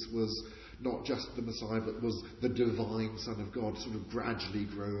Jesus was not just the Messiah, but was the divine Son of God, sort of gradually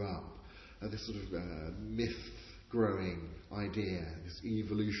grew up. This sort of myth-growing idea, this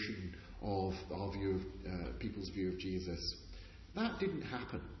evolution of our view of people's view of Jesus. That didn't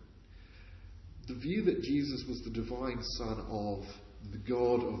happen. The view that Jesus was the divine Son of the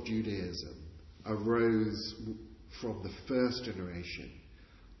God of Judaism arose from the first generation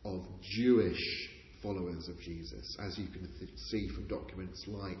of Jewish followers of Jesus, as you can see from documents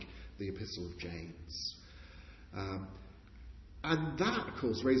like the Epistle of James. And that, of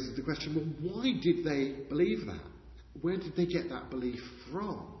course, raises the question, well, why did they believe that? Where did they get that belief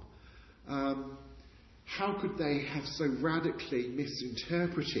from? How could they have so radically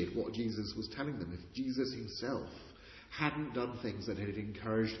misinterpreted what Jesus was telling them if Jesus himself hadn't done things that had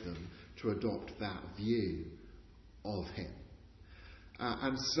encouraged them to adopt that view of him?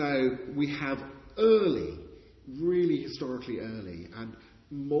 And so we have early, really historically early, and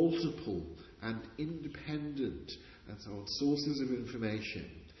multiple and independent and so on sources of information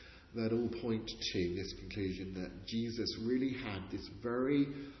that all point to this conclusion that Jesus really had this very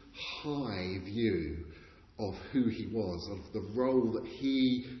high view of who he was, of the role that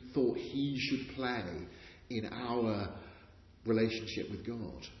he thought he should play in our relationship with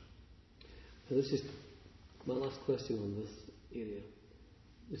God. Now this is my last question on this area.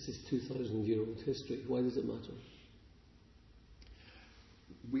 This is 2,000-year-old history. Why does it matter?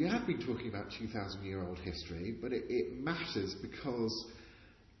 We have been talking about 2,000-year-old history, but it matters because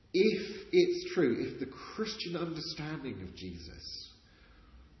if it's true, if the Christian understanding of Jesus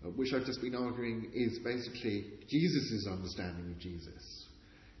which I've just been arguing is basically Jesus' understanding of Jesus.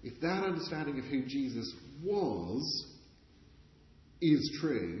 If that understanding of who Jesus was is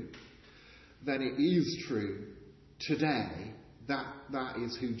true, then it is true today that that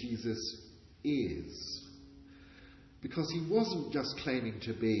is who Jesus is. Because he wasn't just claiming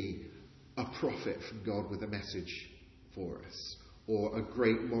to be a prophet from God with a message for us, or a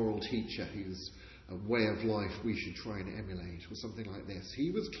great moral teacher whose a way of life we should try and emulate, or something like this.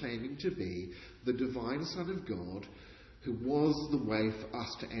 He was claiming to be the divine Son of God who was the way for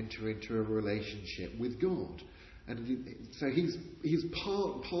us to enter into a relationship with God. And so he's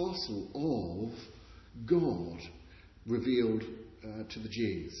part and parcel of God revealed to the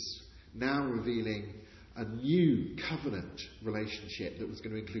Jews, now revealing a new covenant relationship that was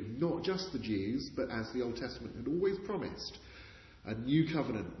going to include not just the Jews, but as the Old Testament had always promised, a new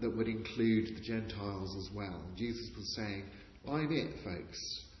covenant that would include the Gentiles as well. Jesus was saying, I'm it,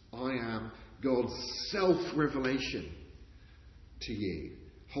 folks. I am God's self-revelation to you,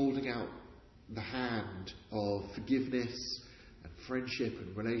 holding out the hand of forgiveness and friendship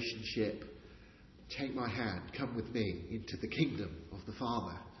and relationship. Take my hand, come with me into the kingdom of the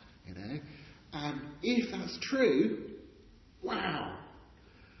Father, you know. And if that's true, wow.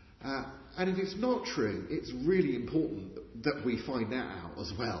 And if it's not true, it's really important that we find that out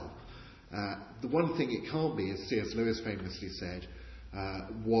as well. The one thing it can't be, as C.S. Lewis famously said,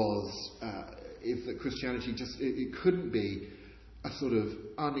 is that Christianity it couldn't be a sort of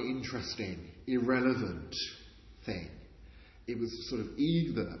uninteresting, irrelevant thing. It was sort of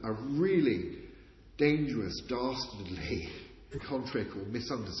either a really dangerous, dastardly contrick or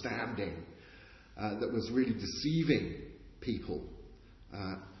misunderstanding that was really deceiving people,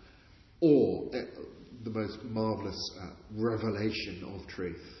 or the most marvellous revelation of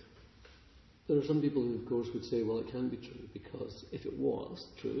truth. There are some people who, of course, would say, well, it can't be true, because if it was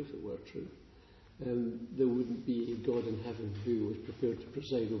true, if it were true, there wouldn't be a God in heaven who was prepared to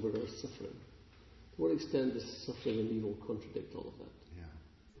preside over our suffering. To what extent does suffering and evil contradict all of that? Yeah.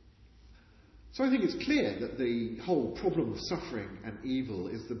 So I think it's clear that the whole problem of suffering and evil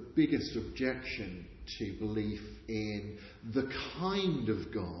is the biggest objection to belief in the kind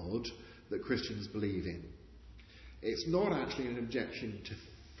of God that Christians believe in. It's not actually an objection to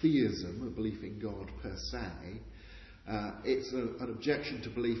theism, a belief in God per se. It's an objection to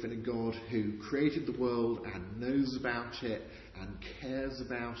belief in a God who created the world and knows about it and cares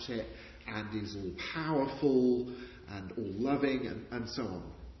about it and is all powerful and all loving and so on.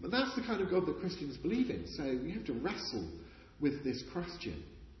 But that's the kind of God that Christians believe in. So we have to wrestle with this question.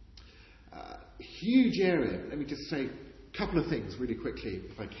 Huge area. Let me just say a couple of things really quickly,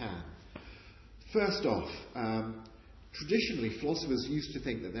 if I can. First off, traditionally philosophers used to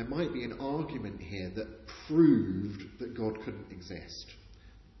think that there might be an argument here that proved that God couldn't exist.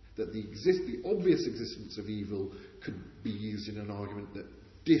 That the obvious existence of evil could be used in an argument that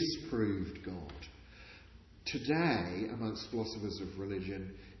disproved God. Today, amongst philosophers of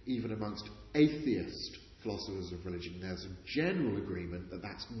religion, even amongst atheist philosophers of religion, there's a general agreement that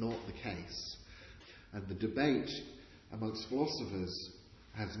that's not the case. And the debate amongst philosophers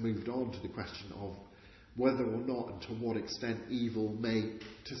has moved on to the question of whether or not and to what extent evil may,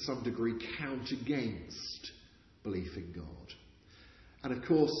 to some degree, count against belief in God. And of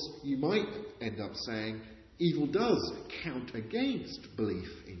course, you might end up saying evil does count against belief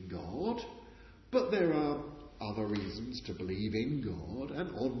in God, but there are other reasons to believe in God,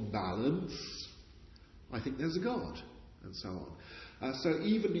 and on balance, I think there's a God, and so on. So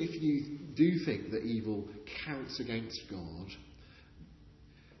even if you do think that evil counts against God,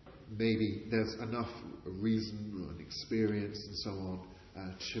 maybe there's enough reason and experience and so on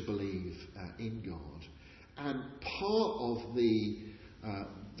to believe in God. And part of the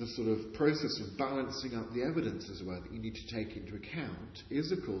sort of process of balancing up the evidence, as well, that you need to take into account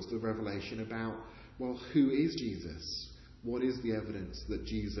is, of course, the revelation about, well, who is Jesus? What is the evidence that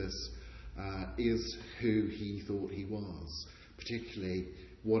Jesus is who he thought he was? Particularly,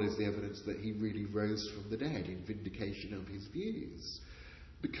 what is the evidence that he really rose from the dead in vindication of his views?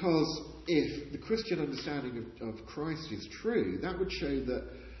 Because if the Christian understanding of Christ is true, that would show that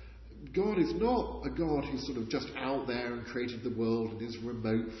God is not a God who's sort of just out there and created the world and is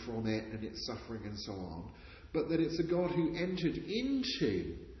remote from it and its suffering and so on, but that it's a God who entered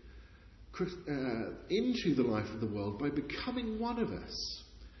into the life of the world by becoming one of us,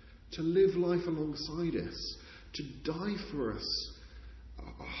 to live life alongside us, to die for us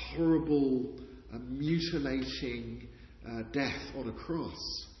a horrible, mutilating death on a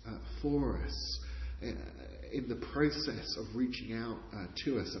cross for us, in the process of reaching out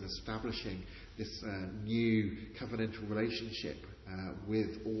to us and establishing this new covenantal relationship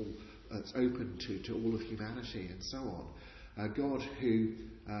with all that's open to all of humanity and so on. A God who,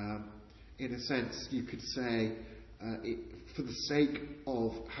 in a sense, you could say, for the sake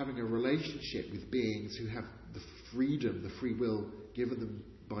of having a relationship with beings who have the freedom, the free will given them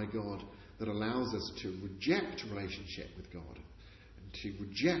by God that allows us to reject relationship with God and to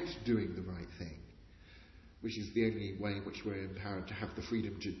reject doing the right thing, which is the only way in which we're empowered to have the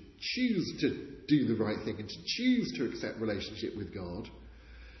freedom to choose to do the right thing and to choose to accept relationship with God,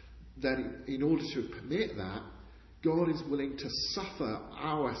 that in order to permit that, God is willing to suffer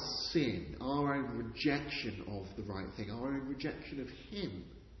our sin, our own rejection of the right thing, our own rejection of Him.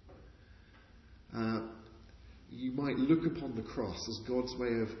 You might look upon the cross as God's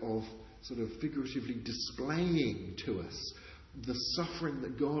way of sort of figuratively displaying to us the suffering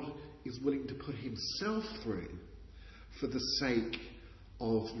that God is willing to put Himself through for the sake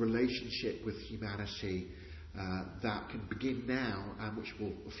of relationship with humanity that can begin now and which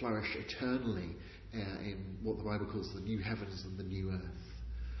will flourish eternally in what the Bible calls the new heavens and the new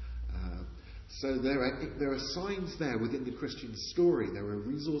earth. So there are signs there within the Christian story, there are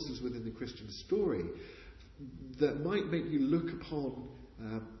resources within the Christian story that might make you look upon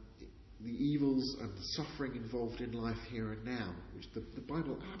the evils and the suffering involved in life here and now, which the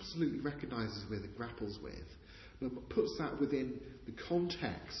Bible absolutely recognises with and grapples with, but puts that within the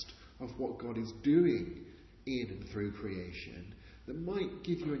context of what God is doing in and through creation, that might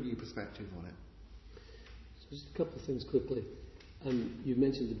give you a new perspective on it. So just a couple of things quickly. You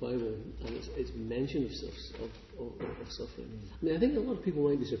mentioned the Bible and its mention of suffering. I mean, I think a lot of people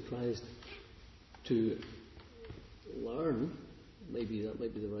might be surprised to learn, maybe that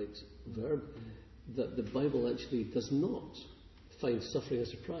might be the right verb, that the Bible actually does not find suffering a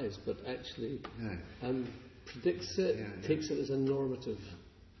surprise, but actually predicts it, takes it as a normative.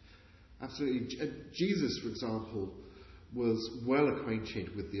 Absolutely. Jesus, for example, was well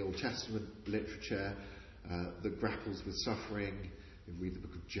acquainted with the Old Testament literature that grapples with suffering. You read the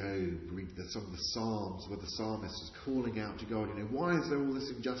book of Job, read some of the Psalms where the psalmist is calling out to God, why is there all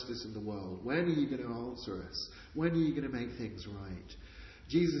this injustice in the world? When are you going to answer us? When are you going to make things right?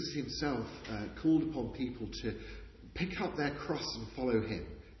 Jesus himself called upon people to pick up their cross and follow him.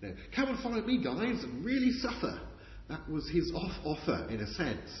 Come and follow me, guys, and really suffer. That was his offer, in a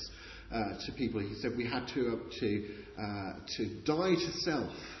sense, to people. He said we had to die to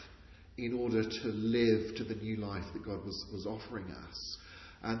self in order to live to the new life that God was offering us,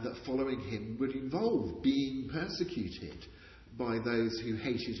 and that following him would involve being persecuted by those who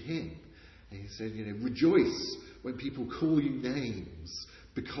hated him. And he said, rejoice when people call you names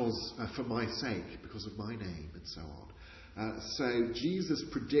because for my sake, because of my name, and so on. So Jesus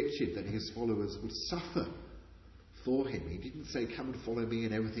predicted that his followers would suffer for him. He didn't say, come and follow me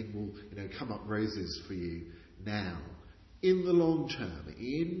and everything will come up roses for you now. In the long term,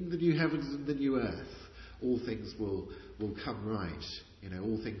 in the new heavens and the new earth, all things will come right.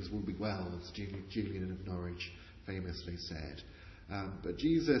 All things will be well, as Julian of Norwich famously said. But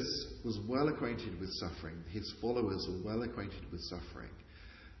Jesus was well acquainted with suffering. His followers were well acquainted with suffering.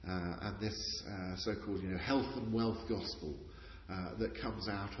 And this so-called health and wealth gospel that comes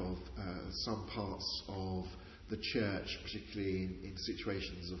out of some parts of the church, particularly in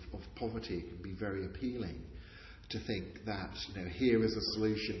situations of poverty, can be very appealing. To think that here is a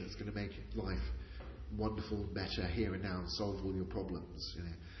solution that's going to make life wonderful and better here and now and solve all your problems.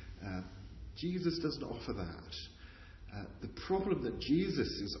 Jesus doesn't offer that. The problem that Jesus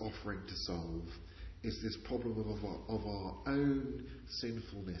is offering to solve is this problem of our own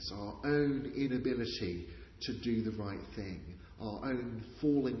sinfulness, our own inability to do the right thing, our own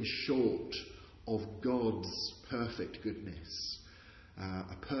falling short of God's perfect goodness,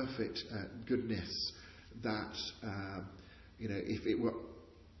 a perfect goodness that, if it were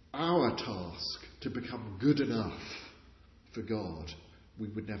our task to become good enough for God, we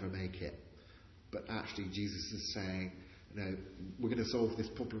would never make it. But actually Jesus is saying, we're going to solve this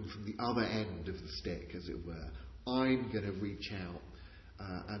problem from the other end of the stick, as it were. I'm going to reach out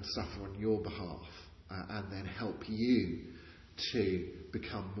and suffer on your behalf and then help you to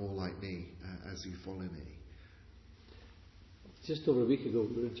become more like me as you follow me. Just over a week ago,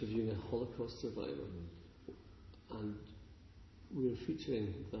 we were interviewing a Holocaust survivor, and we were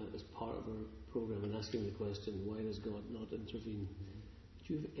featuring that as part of our programme and asking the question, why does God not intervene?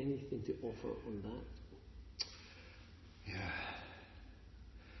 Do you have anything to offer on that? Yeah.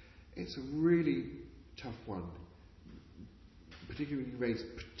 It's a really tough one, particularly when you raise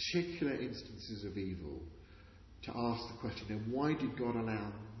particular instances of evil, to ask the question, why did God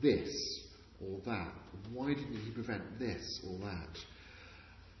allow this or that? Why didn't he prevent this or that?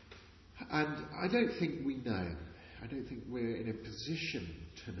 And I don't think we know. I don't think we're in a position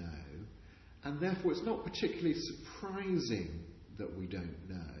to know, and therefore it's not particularly surprising that we don't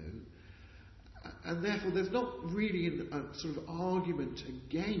know, and therefore there's not really a sort of argument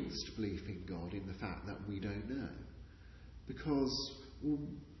against belief in God in the fact that we don't know, because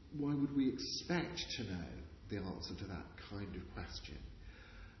why would we expect to know the answer to that kind of question?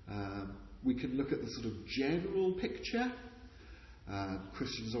 We can look at the sort of general picture.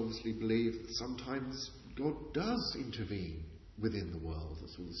 Christians obviously believe that sometimes God does intervene within the world.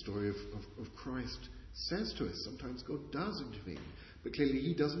 That's what the story of Christ says to us. Sometimes God does intervene, but clearly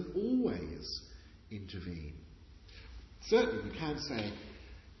he doesn't always intervene. Certainly we can say,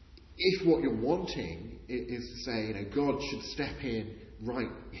 if what you're wanting is to say, God should step in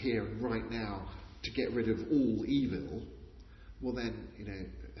right here and right now to get rid of all evil, well then,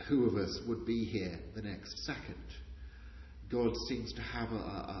 who of us would be here the next second? God seems to have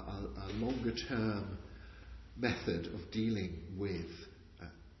a longer term method of dealing with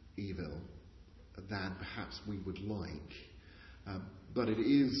evil than perhaps we would like. But it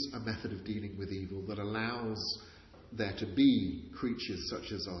is a method of dealing with evil that allows there to be creatures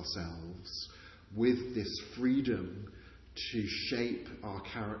such as ourselves with this freedom to shape our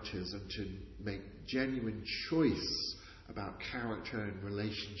characters and to make genuine choice about character and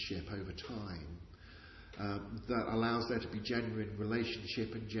relationship over time, that allows there to be genuine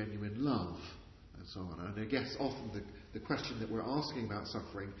relationship and genuine love and so on. And I guess often the question that we're asking about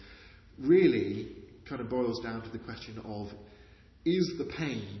suffering really kind of boils down to the question of, is the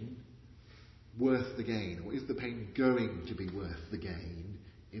pain worth the gain, or is the pain going to be worth the gain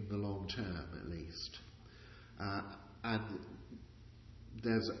in the long term at least? And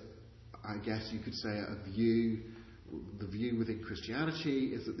there's, I guess you could say, the view within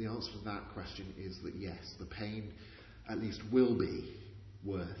Christianity is that the answer to that question is that yes, the pain at least will be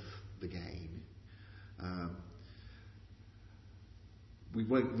worth the gain. We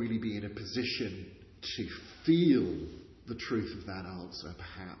won't really be in a position to feel the truth of that answer,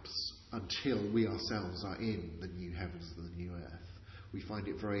 perhaps, until we ourselves are in the new heavens and the new earth. We find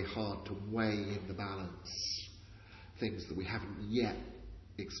it very hard to weigh in the balance things that we haven't yet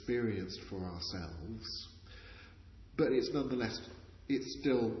experienced for ourselves. But it's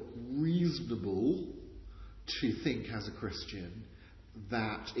still reasonable to think as a Christian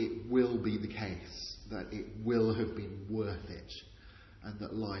that it will be the case, that it will have been worth it, and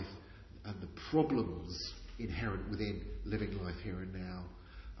that life and the problems inherent within living life here and now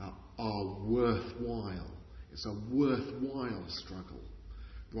are worthwhile. It's a worthwhile struggle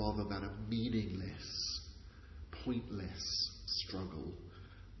rather than a meaningless, pointless struggle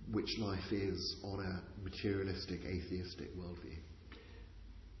which life is on a materialistic, atheistic worldview.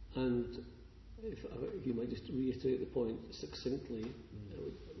 And if you might just reiterate the point succinctly, that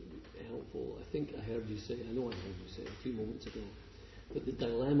would be helpful. I think I heard you say, I know I heard you say a few moments ago, that the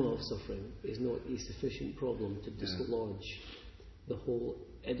dilemma of suffering is not a sufficient problem to dislodge the whole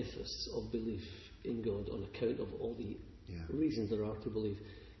edifice of belief in God on account of all the reasons there are to believe.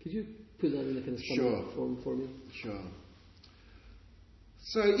 Could you put that in a kind of summary form for me? Sure.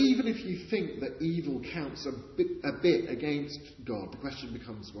 So even if you think that evil counts a bit against God, the question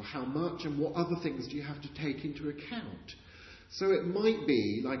becomes, well, how much, and what other things do you have to take into account? So it might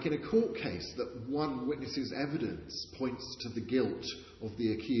be, like in a court case, that one witness's evidence points to the guilt of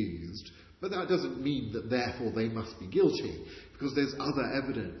the accused, but that doesn't mean that therefore they must be guilty, because there's other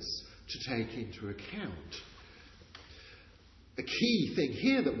evidence to take into account. A key thing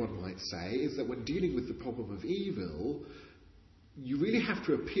here that one might say is that when dealing with the problem of evil, you really have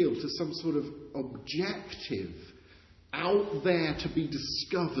to appeal to some sort of objective, out there to be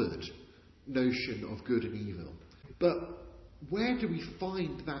discovered notion of good and evil. But where do we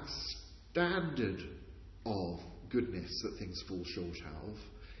find that standard of goodness that things fall short of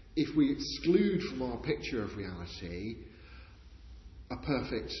if we exclude from our picture of reality a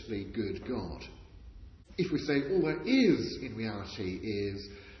perfectly good God? If we say all there is in reality is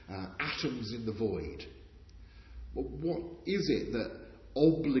atoms in the void, well, what is it that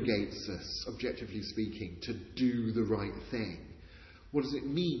obligates us, objectively speaking, to do the right thing? What does it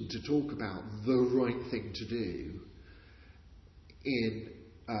mean to talk about the right thing to do in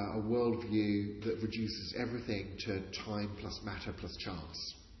a worldview that reduces everything to time plus matter plus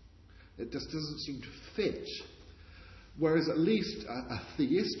chance? It just doesn't seem to fit. Whereas at least a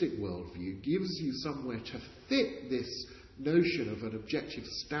theistic worldview gives you somewhere to fit this notion of an objective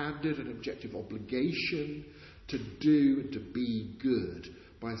standard, an objective obligation to do and to be good,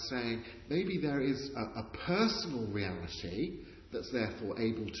 by saying maybe there is a personal reality that's therefore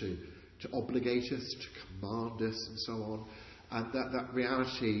able to obligate us, to command us and so on, and that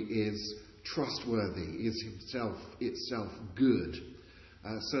reality is trustworthy, is himself itself good,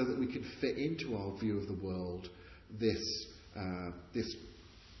 so that we can fit into our view of the world this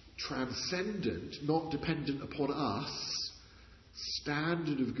transcendent, not dependent upon us,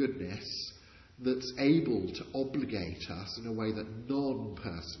 standard of goodness that's able to obligate us in a way that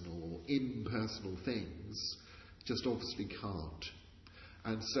non-personal or impersonal things just obviously can't.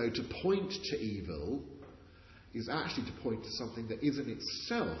 And so to point to evil is actually to point to something that is in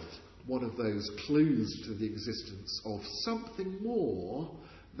itself one of those clues to the existence of something more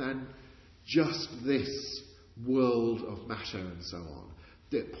than just this world of matter and so on.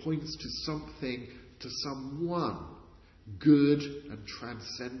 That points to something, to someone good and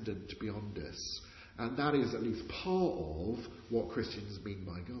transcendent beyond us. And that is at least part of what Christians mean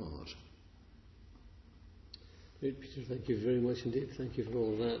by God. Great, Peter. Thank you very much indeed. Thank you for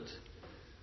all that.